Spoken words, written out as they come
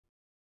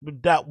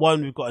with that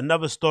one, we've got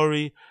another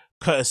story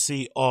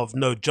courtesy of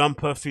No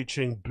Jumper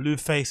featuring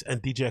Blueface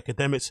and DJ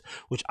Academics,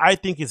 which I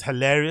think is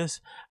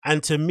hilarious,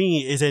 and to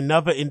me is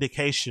another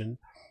indication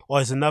or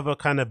is another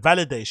kind of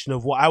validation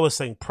of what I was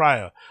saying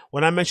prior.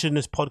 When I mentioned in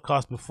this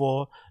podcast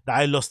before that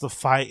I lost the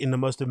fight in the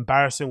most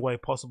embarrassing way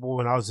possible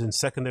when I was in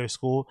secondary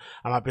school,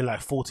 and I've been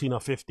like 14 or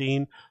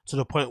 15, to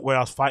the point where I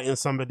was fighting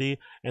somebody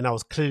and I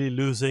was clearly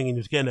losing and he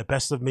was getting the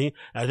best of me,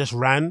 and I just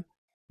ran.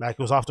 Like it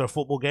was after a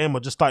football game, I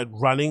just started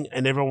running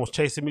and everyone was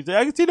chasing me.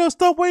 I can see, no,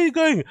 stop, where are you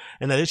going?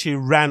 And I literally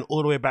ran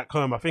all the way back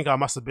home. I think I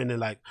must have been in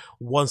like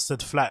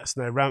Wanstead Flats,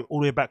 and I ran all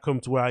the way back home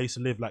to where I used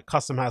to live, like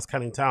Custom House,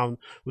 Canning Town,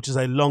 which is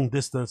a long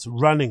distance,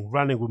 running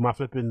with my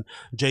flipping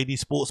JD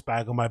sports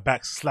bag on my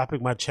back,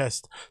 slapping my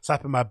chest,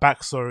 slapping my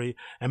back, sorry,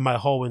 and my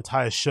whole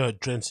entire shirt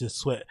drenched in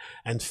sweat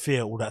and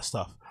fear, all that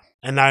stuff.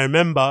 And I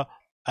remember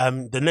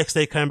the next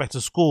day coming back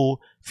to school,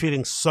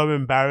 feeling so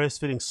embarrassed,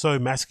 feeling so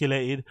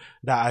emasculated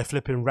that I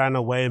flipping ran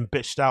away and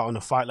bitched out on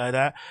a fight like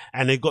that.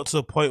 And it got to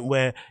a point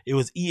where it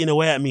was eating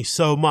away at me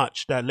so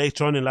much that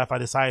later on in life I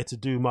decided to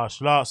do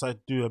martial arts. I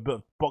do a bit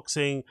of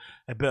boxing,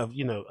 a bit of,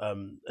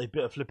 a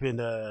bit of flipping,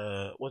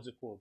 what's it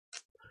called?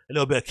 A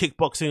little bit of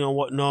kickboxing and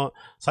whatnot.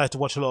 Started to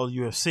watch a lot of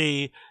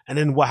UFC. And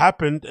then what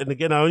happened, and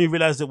again, I only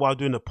realized it while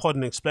doing the pod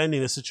and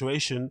explaining the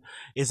situation,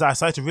 is I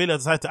started to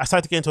realize I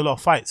started to get into a lot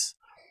of fights.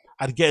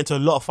 I'd get into a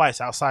lot of fights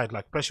outside,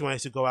 like especially when I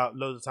used to go out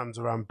loads of times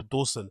around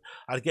Dawson.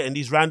 I'd get in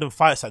these random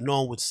fights that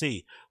no one would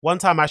see. One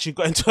time I actually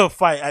got into a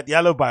fight at the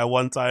Alibi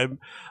one time.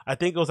 I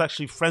think it was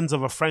actually friends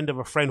of a friend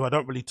who I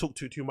don't really talk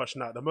to too much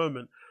now at the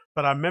moment.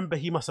 But I remember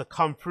he must have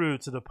come through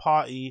to the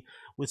party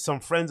with some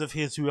friends of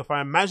his who, if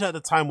I imagine at the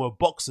time, were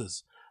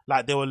boxers.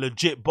 Like they were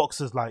legit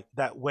boxers like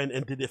that went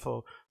and did it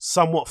for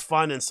somewhat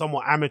fun and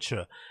somewhat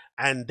amateur.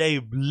 And they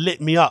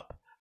lit me up.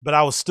 But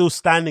I was still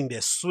standing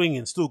there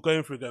swinging, still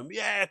going through, going,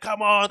 yeah,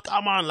 come on,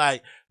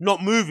 like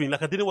not moving.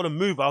 Like I didn't want to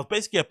move. I was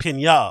basically a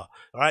pinata,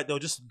 all right? They were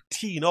just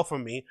teeing off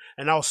on me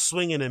and I was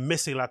swinging and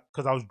missing, like,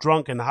 because I was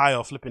drunk and high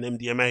off flipping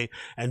MDMA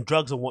and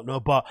drugs and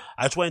whatnot. But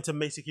I just wanted to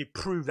basically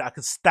prove that I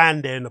could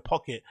stand there in the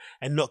pocket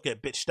and not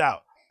get bitched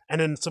out.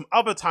 And then some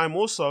other time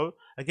also,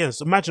 again,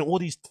 so imagine all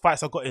these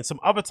fights I got in. Some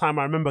other time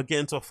I remember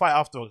getting to a fight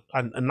after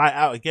a night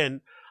out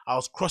again. I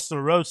was crossing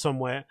the road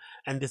somewhere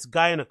and this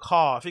guy in a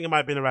car, I think it might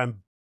have been around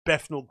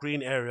Bethnal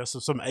Green area, so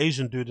some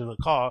Asian dude in a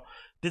car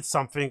did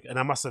something and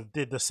I must have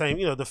did the same,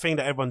 the thing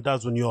that everyone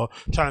does when you're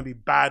trying to be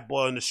bad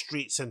boy in the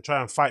streets and try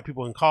and fight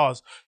people in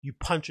cars. You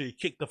punch or you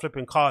kick the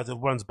flipping car as it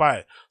runs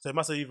by. So it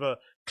must have either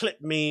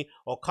clipped me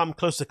or come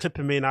close to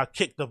clipping me and I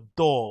kicked the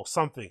door or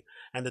something,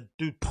 and the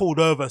dude pulled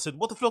over and said,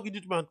 what the fuck you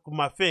do to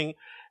my thing?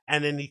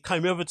 And then he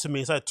came over to me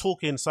and started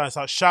talking,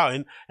 started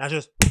shouting, and I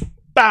just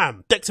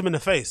bam, decked him in the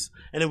face.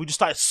 And then we just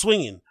started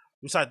swinging.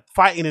 We started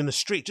fighting in the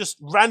street, just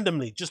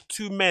randomly, just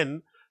two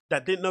men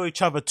that didn't know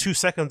each other 2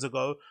 seconds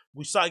ago.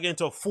 We started getting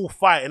into a full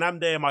fight, and I'm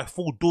there in my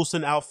full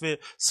Dawson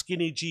outfit,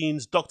 skinny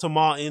jeans, Dr.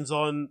 Martens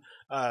on,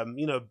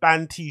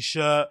 band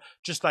t-shirt,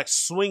 just like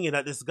swinging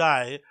at this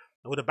guy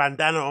with a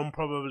bandana on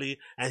probably,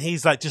 and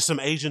he's like just some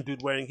Asian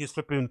dude wearing his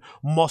flipping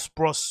Moss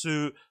Bros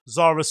suit,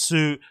 Zara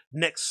suit,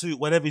 neck suit,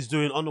 whatever he's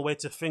doing, on the way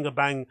to finger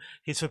bang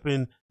his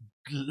flipping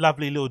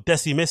lovely little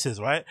Desi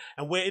misses, right?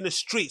 And we're in the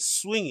street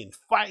swinging,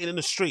 fighting in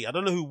the street. I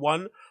don't know who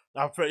won.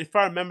 If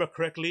I remember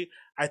correctly,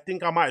 I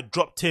think I might have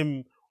dropped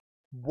him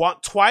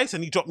twice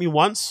and he dropped me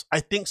once. I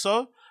think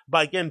so.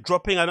 But again,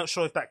 dropping, I'm not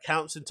sure if that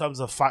counts in terms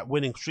of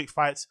winning street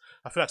fights.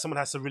 I feel like someone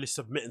has to really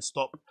submit and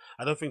stop.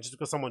 I don't think just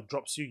because someone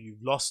drops you,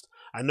 you've lost.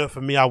 I know for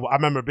me, I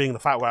remember being in the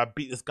fight where I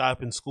beat this guy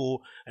up in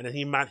school, and then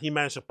he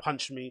managed to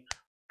punch me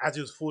as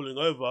he was falling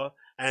over,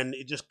 and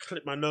it just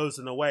clipped my nose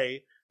in a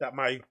way that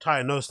my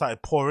entire nose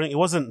started pouring. It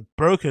wasn't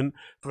broken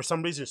for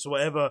some reason, so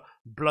whatever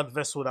blood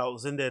vessel that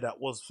was in there that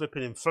was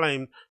flipping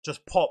inflamed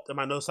just popped and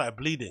my nose started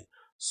bleeding.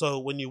 So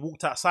when you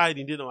walked outside and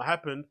you didn't know what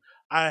happened,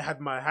 I had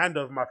my hand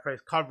over my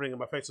face covering and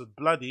my face was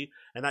bloody,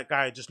 and that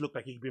guy just looked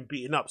like he'd been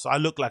beaten up. So I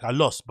looked like I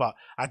lost, but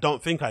I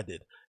don't think I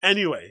did.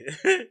 Anyway,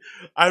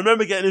 I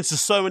remember getting into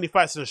so many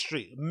fights in the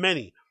street,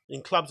 many.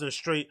 In clubs in the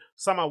street.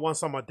 Some I won,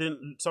 some I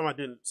didn't, some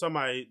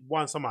I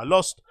won, some I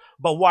lost.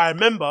 But what I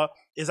remember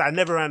is I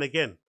never ran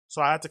again.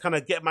 So I had to kind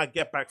of get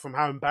back from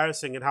how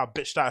embarrassing and how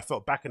bitched out I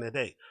felt back in the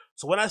day.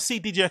 So when I see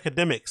DJ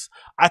Academics,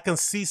 I can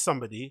see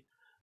somebody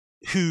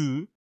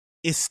who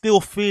is still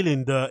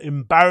feeling the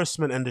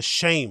embarrassment and the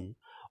shame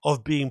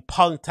of being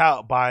punked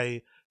out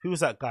by, who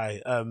was that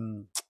guy?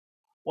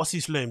 What's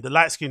his name? The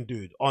light-skinned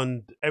dude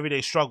on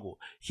Everyday Struggle.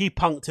 He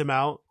punked him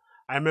out.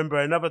 I remember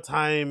another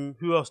time,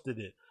 who else did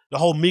it? The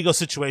whole Migos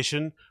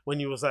situation, when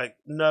he was like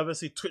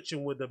nervously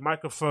twitching with the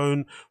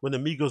microphone when the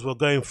Migos were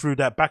going through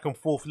that back and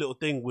forth little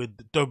thing with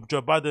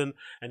Joe Budden,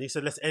 and he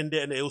said, let's end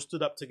it, and they all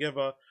stood up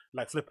together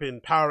like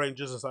flipping Power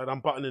Rangers and started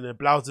unbuttoning their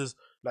blouses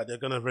like they're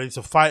gonna ready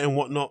to fight and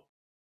whatnot.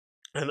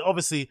 And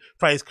obviously,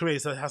 throughout his career,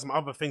 he has some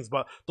other things,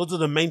 but those are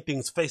the main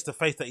things face to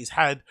face that he's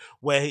had,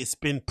 where it's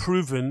been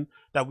proven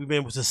that we've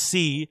been able to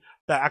see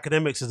that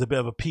Academics is a bit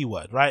of a P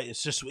word, right?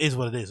 It's just is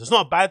what it is. It's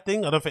not a bad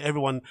thing. I don't think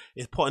everyone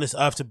is put on this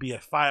earth to be a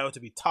fighter, to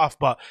be tough,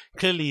 but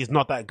clearly he's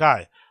not that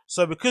guy.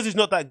 So because he's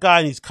not that guy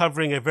and he's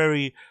covering a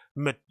very,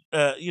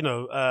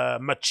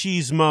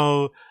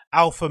 machismo,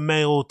 alpha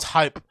male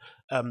type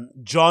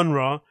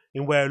genre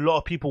in where a lot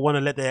of people want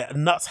to let their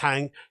nuts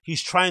hang,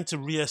 he's trying to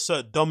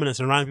reassert dominance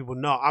and remind people,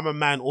 no, I'm a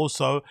man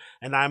also,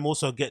 and I'm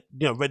also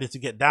ready to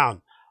get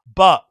down.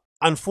 But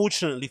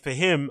unfortunately for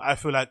him, I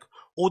feel like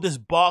all this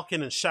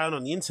barking and shouting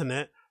on the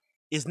internet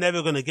is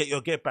never going to get your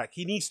get back.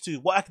 He needs to,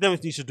 what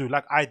Akademiks needs to do,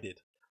 like I did,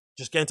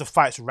 just get into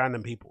fights with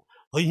random people.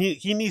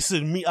 He needs to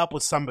meet up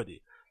with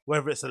somebody,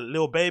 whether it's a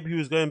Lil Baby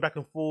who's going back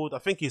and forth. I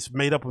think he's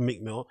made up with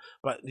Meek Mill,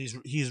 but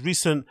his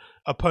recent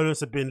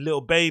opponents have been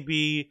Lil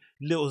Baby,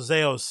 Lil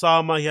Zay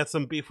Osama. He had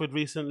some beef with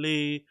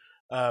recently.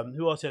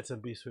 Who else he had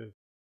some beef with?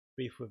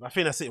 I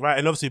think that's it, right?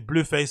 And obviously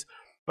Blueface.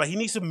 But he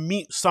needs to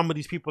meet some of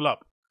these people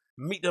up,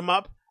 meet them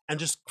up, and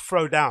just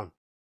throw down,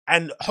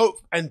 and hope,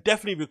 and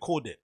definitely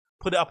record it,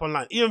 put it up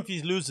online. Even if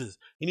he loses,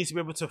 he needs to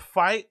be able to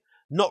fight,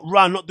 not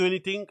run, not do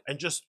anything, and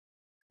just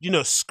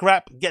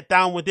scrap, get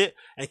down with it,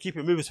 and keep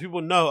it moving so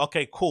people know,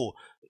 okay, cool,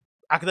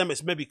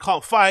 Akademiks maybe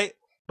can't fight,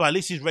 but at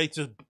least he's ready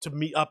to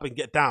meet up and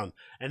get down.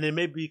 And then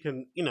maybe he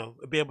can,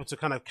 be able to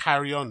kind of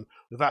carry on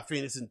without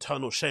feeling this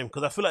internal shame.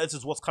 Because I feel like this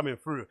is what's coming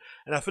through.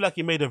 And I feel like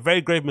he made a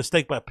very grave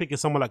mistake by picking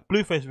someone like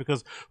Blueface,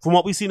 because from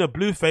what we've seen of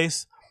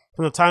Blueface,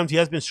 from the times he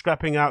has been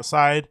scrapping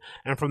outside,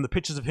 and from the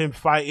pictures of him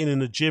fighting in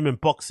the gym and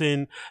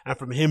boxing, and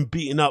from him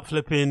beating up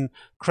flipping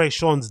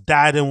Krayshawn's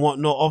dad and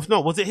whatnot.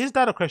 No, was it his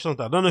dad or Krayshawn's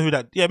dad? I don't know who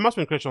that. Yeah, it must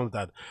have been Krayshawn's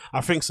dad.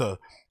 I think so.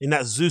 In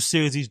that Zeus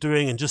series he's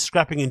doing, and just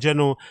scrapping in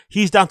general,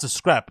 he's down to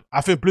scrap. I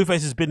think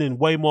Blueface has been in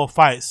way more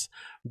fights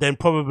than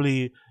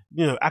probably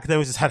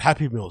Akademiks has had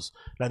Happy Meals.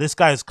 Like, this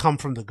guy has come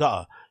from the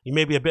gutter. He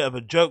may be a bit of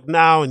a joke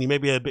now, and he may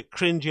be a bit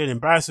cringy and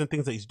embarrassing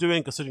things that he's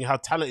doing, considering how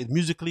talented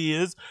musically he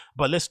is.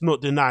 But let's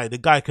not deny, the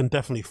guy can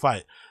definitely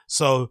fight.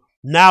 So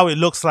now it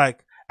looks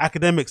like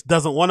Akademiks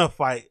doesn't want to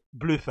fight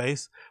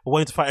Blueface, but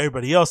wanting to fight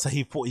everybody else that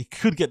he thought he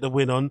could get the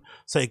win on.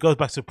 So it goes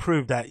back to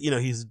prove that,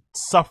 he's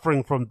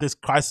suffering from this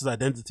crisis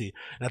identity.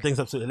 And I think it's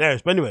absolutely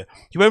hilarious. But anyway,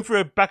 he went through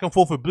a back and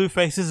forth with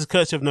Blueface. This is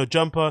courtesy of No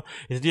Jumper.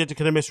 His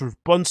Akademiks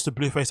responds to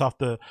Blueface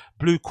after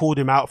Blue called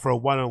him out for a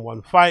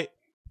one-on-one fight.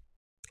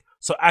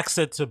 So Axe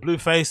said to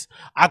Blueface,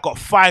 I got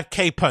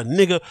 5K per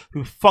nigga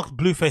who fucked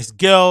Blueface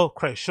girl,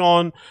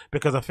 Krayshawn,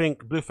 because I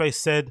think Blueface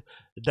said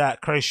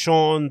that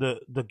Krayshawn,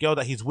 the girl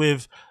that he's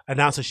with,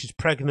 announced that she's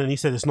pregnant. He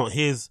said it's not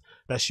his,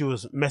 that she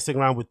was messing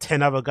around with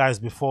 10 other guys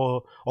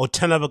before, or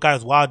 10 other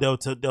guys while they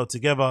were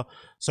together.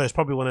 So it's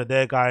probably one of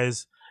their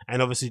guys.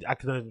 And obviously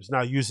Akademiks is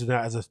now using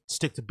that as a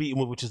stick to beat him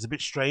with, which is a bit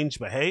strange,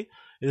 but hey,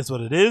 it is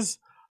what it is.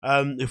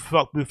 If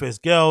fuck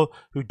Blueface girl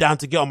who down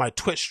to get on my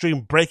Twitch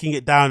stream, breaking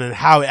it down and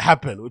how it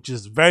happened, which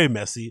is very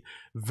messy,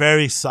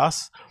 very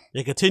sus.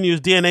 It continues,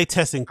 DNA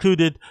test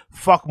included,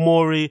 fuck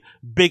Maury,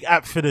 big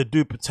app for the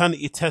do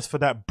paternity test for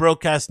that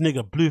broke ass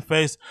nigga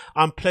Blueface.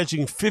 I'm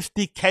pledging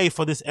 50K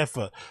for this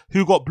effort.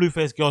 Who got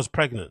Blueface girls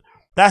pregnant?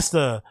 That's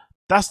the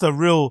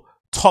real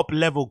top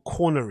level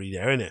cornery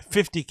there, isn't it?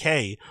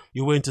 50K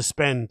you're willing to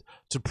spend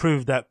to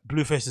prove that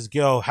Blueface's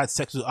girl had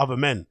sex with other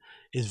men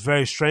is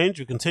very strange.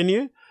 We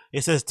continue.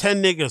 It says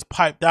 10 niggas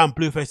piped down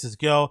Blueface's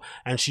girl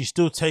and she's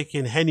still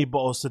taking Henny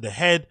bottles to the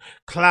head.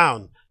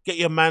 Clown, get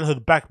your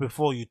manhood back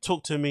before you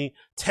talk to me.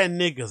 10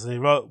 niggas. And he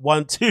wrote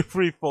 1, 2,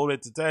 3, 4,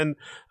 8 to 10.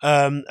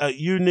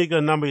 You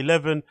nigga number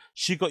 11,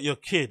 she got your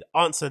kid.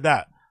 Answer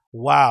that.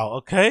 Wow,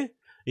 okay.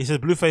 He says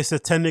Blueface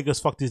said 10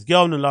 niggas fucked his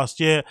girl in the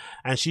last year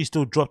and she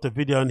still dropped a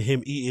video on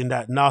him eating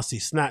that nasty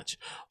snatch.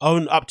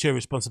 Own up to your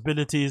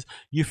responsibilities.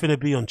 You finna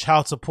be on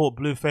child support,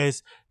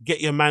 Blueface.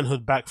 Get your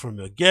manhood back from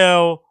your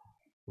girl.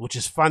 Which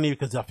is funny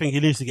because I think he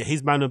needs to get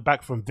his manhood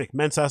back from Vic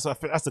Mensa. So I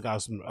think that's the guy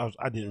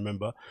I didn't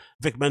remember.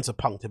 Vic Mensa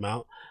punked him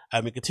out.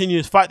 He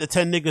continues, fight the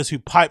 10 niggas who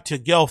piped your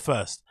girl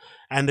first.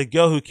 And the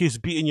girl who keeps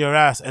beating your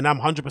ass. And I'm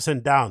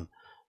 100% down.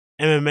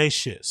 MMA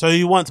shit. So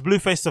he wants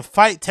Blueface to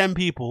fight 10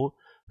 people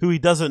who he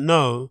doesn't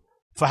know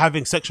for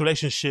having sexual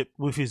relationship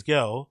with his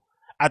girl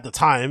at the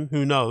time.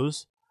 Who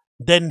knows?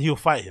 Then he'll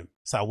fight him.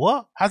 It's like,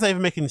 what? How does that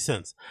even make any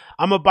sense?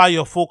 I'm going to buy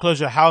your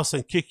foreclosure house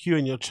and kick you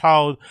and your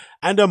child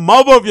and the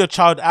mother of your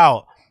child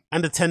out.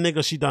 And the 10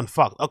 niggas she done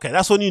fucked. Okay,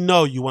 that's when you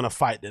know you want to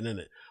fight then,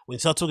 innit? When you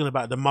start talking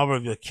about the mother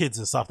of your kids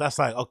and stuff, that's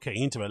like, okay, you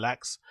need to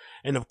relax.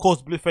 And of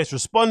course, Blueface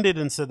responded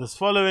and said as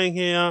following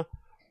here.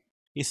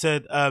 He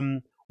said,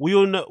 we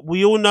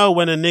all know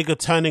when a nigga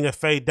turning a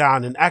fade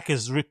down, and Ak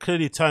is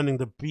clearly turning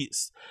the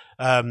beats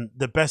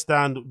the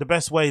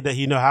best way that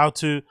he know how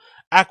to.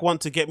 Ak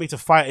want to get me to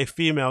fight a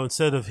female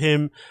instead of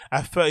him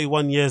at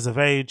 31 years of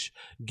age.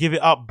 Give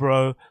it up,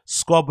 bro.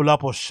 Squabble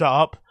up or shut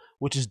up.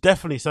 Which is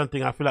definitely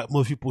something I feel like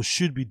most people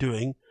should be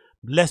doing.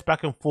 Less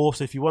back and forth.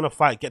 So if you want to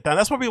fight, get down.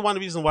 That's probably one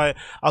of the reasons why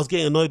I was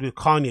getting annoyed with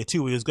Kanye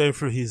too, where he was going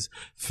through his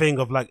thing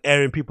of like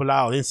airing people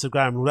out on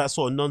Instagram and all that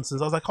sort of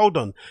nonsense. I was like, hold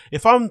on.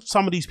 If I'm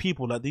some of these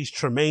people, like these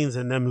Tremaines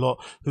and them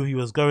lot, who he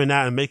was going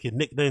out and making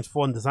nicknames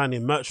for and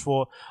designing merch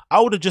for, I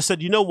would have just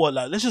said, you know what,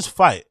 like, let's just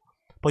fight.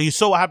 But you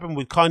saw what happened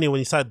with Kanye when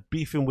he started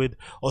beefing with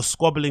or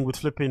squabbling with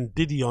flipping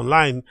Diddy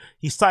online.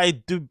 He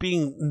started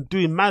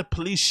doing mad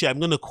police shit. I'm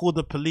gonna call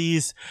the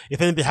police.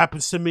 If anything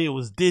happens to me, it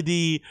was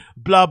Diddy.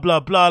 Blah blah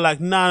blah. Like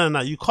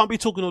nah. You can't be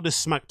talking all this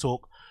smack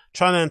talk,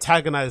 trying to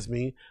antagonize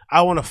me.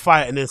 I want to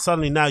fight, and then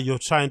suddenly now you're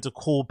trying to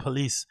call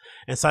police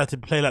and start to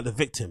play like the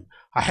victim.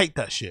 I hate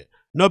that shit.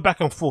 No back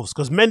and forths,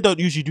 because men don't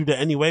usually do that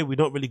anyway. We're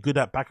not really good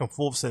at back and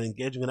forths and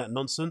engaging in that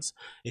nonsense.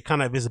 It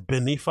kind of is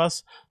beneath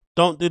us.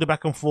 Don't do the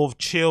back and forth.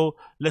 Chill.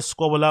 Let's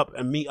squabble up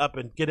and meet up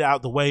and get it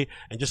out the way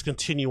and just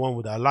continue on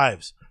with our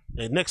lives.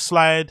 The next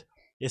slide.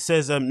 It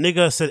says,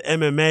 nigga said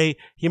MMA.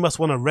 He must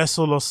want to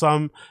wrestle or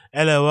some.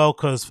 LOL,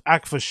 because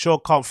Act for sure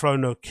can't throw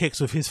no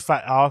kicks with his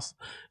fat ass.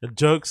 The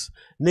jokes.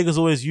 Niggas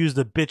always use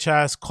the bitch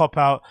ass cop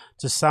out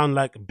to sound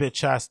like a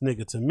bitch ass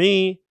nigga to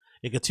me.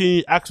 It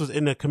continued. Axe was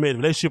in a committed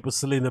relationship with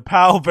Selena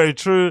Powell. Very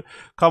true.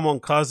 Come on,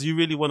 cuz. You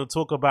really want to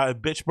talk about a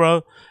bitch,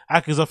 bro?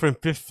 Axe is offering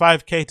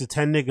 5K to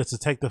 10 niggas to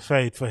take the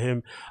fade for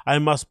him. I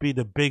must be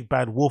the big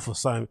bad wolf or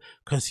something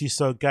because he's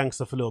so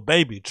gangster for Lil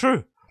Baby.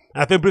 True.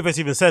 And I think Blueface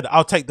even said,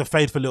 I'll take the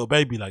fade for Lil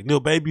Baby. Like, Lil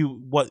Baby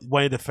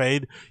wanted the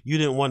fade. You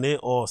didn't want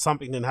it, or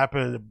something didn't happen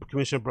and the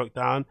commission broke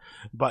down,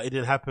 but it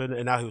didn't happen,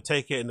 and now he'll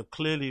take it. And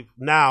clearly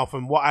now,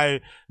 from what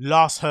I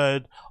last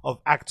heard of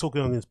Act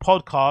talking on his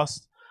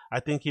podcast, I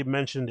think he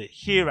mentioned it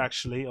here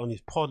actually on his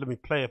pod. Let me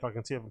play it if I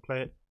can see if I can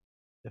play it.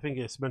 I think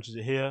it mentions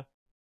it here.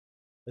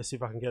 Let's see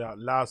if I can get it out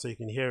loud so you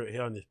can hear it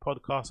here on this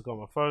podcast. I got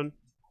my phone.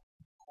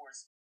 Of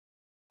course.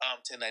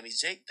 1090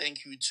 Jake,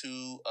 thank you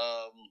to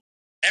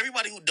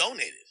everybody who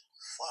donated.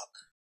 Fuck.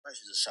 I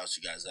should just shout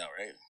you guys out,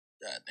 right?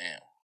 God damn.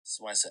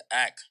 Somebody said,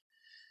 Act,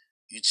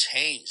 you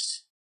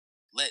changed.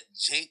 Let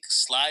Jake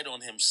slide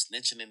on him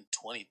snitching in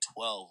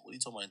 2012. What are you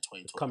talking about in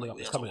 2012? It's coming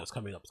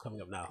up. It's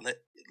coming up now.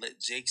 Let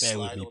Jake bear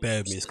slide with me, on bear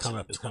him. with me. It's coming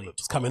up.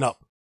 It's coming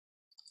up.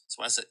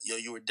 So I said, yo,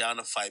 you were down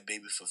to fight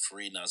Baby for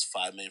free. Now it's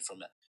 $5 million from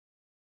that.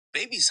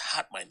 Baby's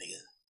hot, my nigga.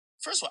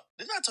 First of all,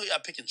 didn't I tell you I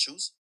pick and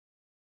choose?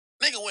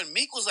 Nigga, when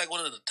Meek was like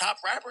one of the top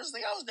rappers,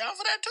 nigga, I was down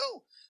for that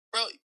too.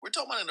 Bro, we're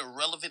talking about an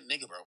irrelevant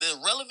nigga, bro. The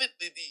irrelevant,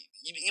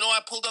 you know, I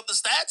pulled up the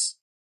stats?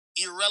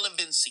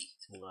 Irrelevancy.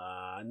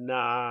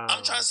 Nah.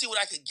 I'm trying to see what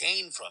I could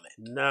gain from it.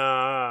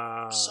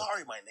 Nah. I'm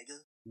sorry, my nigga.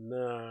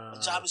 Nah.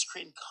 My job is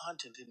creating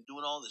content and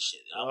doing all this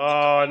shit.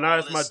 Oh, now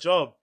it's my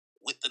job.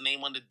 With the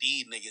name on the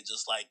deed, nigga,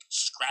 just like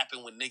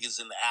scrapping with niggas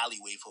in the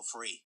alleyway for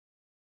free.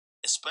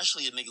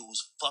 Especially a nigga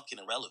who's fucking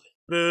irrelevant.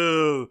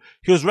 Boo.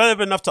 He was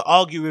relevant enough to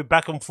argue with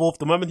back and forth.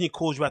 The moment he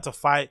calls you out to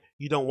fight,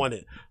 you don't want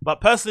it.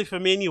 But personally, for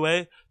me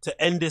anyway, to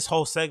end this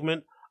whole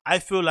segment, I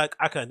feel like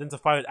I can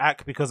identify with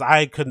Act because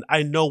I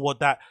know what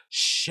that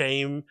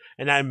shame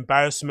and that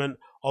embarrassment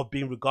of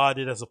being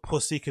regarded as a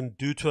pussy can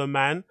do to a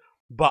man.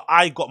 But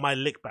I got my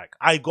lick back.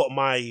 I got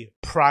my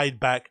pride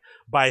back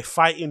by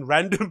fighting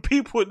random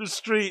people in the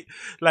street,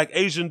 like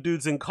Asian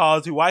dudes in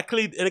cars who I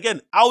cleaned. And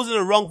again, I was in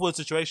the wrong for the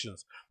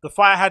situations. The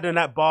fight I had in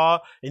that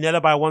bar in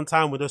Yellowby one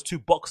time with those two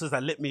boxers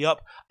that lit me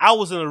up, I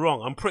was in the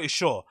wrong. I'm pretty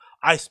sure.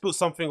 I spilled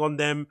something on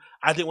them.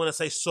 I didn't want to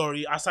say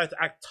sorry. I started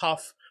to act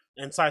tough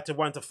and started to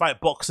want to fight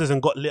boxers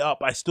and got lit up.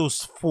 I still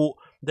fought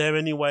there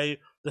anyway.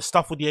 The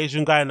stuff with the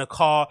Asian guy in the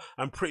car,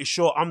 I'm pretty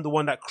sure I'm the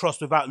one that crossed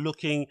without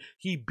looking.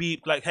 He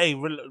beeped like,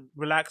 hey,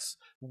 relax,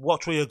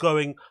 watch where you're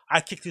going.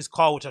 I kicked his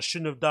car, which I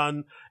shouldn't have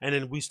done. And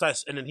then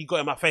he got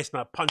in my face and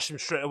I punched him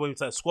straight away. We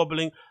started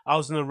squabbling. I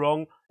was in the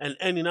wrong. And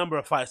any number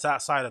of fights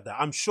outside of that.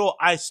 I'm sure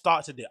I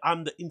started it.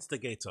 I'm the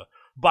instigator.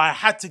 But I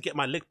had to get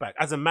my lick back.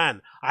 As a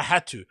man, I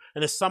had to.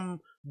 And as some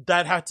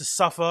dad had to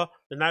suffer,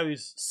 and now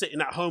he's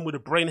sitting at home with a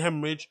brain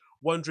hemorrhage,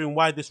 wondering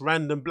why this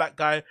random black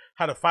guy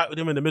had a fight with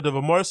him in the middle of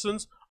a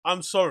Morrison's.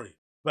 I'm sorry,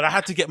 but I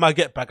had to get my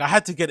get back. I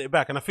had to get it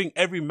back. And I think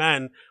every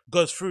man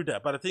goes through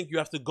that. But I think you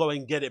have to go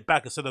and get it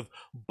back instead of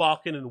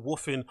barking and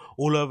woofing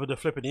all over the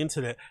flipping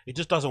internet. It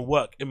just doesn't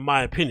work, in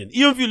my opinion.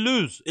 Even if you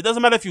lose, it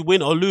doesn't matter if you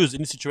win or lose in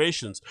these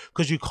situations,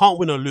 because you can't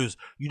win or lose.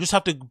 You just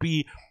have to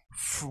be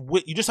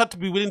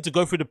willing to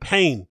go through the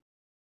pain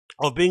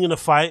of being in a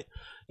fight,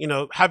 you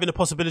know, having the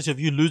possibility of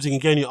you losing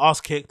and getting your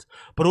ass kicked,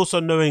 but also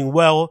knowing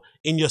well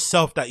in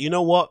yourself that, you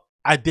know what,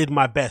 I did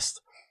my best.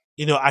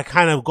 You know, I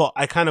kind of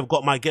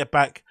got my get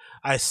back.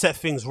 I set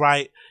things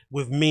right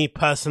with me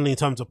personally in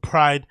terms of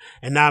pride,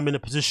 and now I'm in a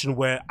position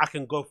where I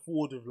can go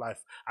forward with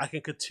life. I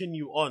can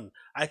continue on.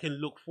 I can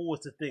look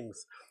forward to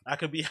things. I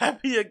can be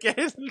happy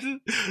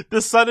again.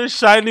 The sun is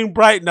shining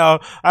bright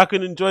now. I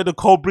can enjoy the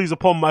cold breeze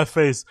upon my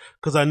face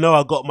because I know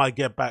I got my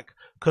get back.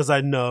 Because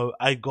I know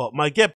I got my get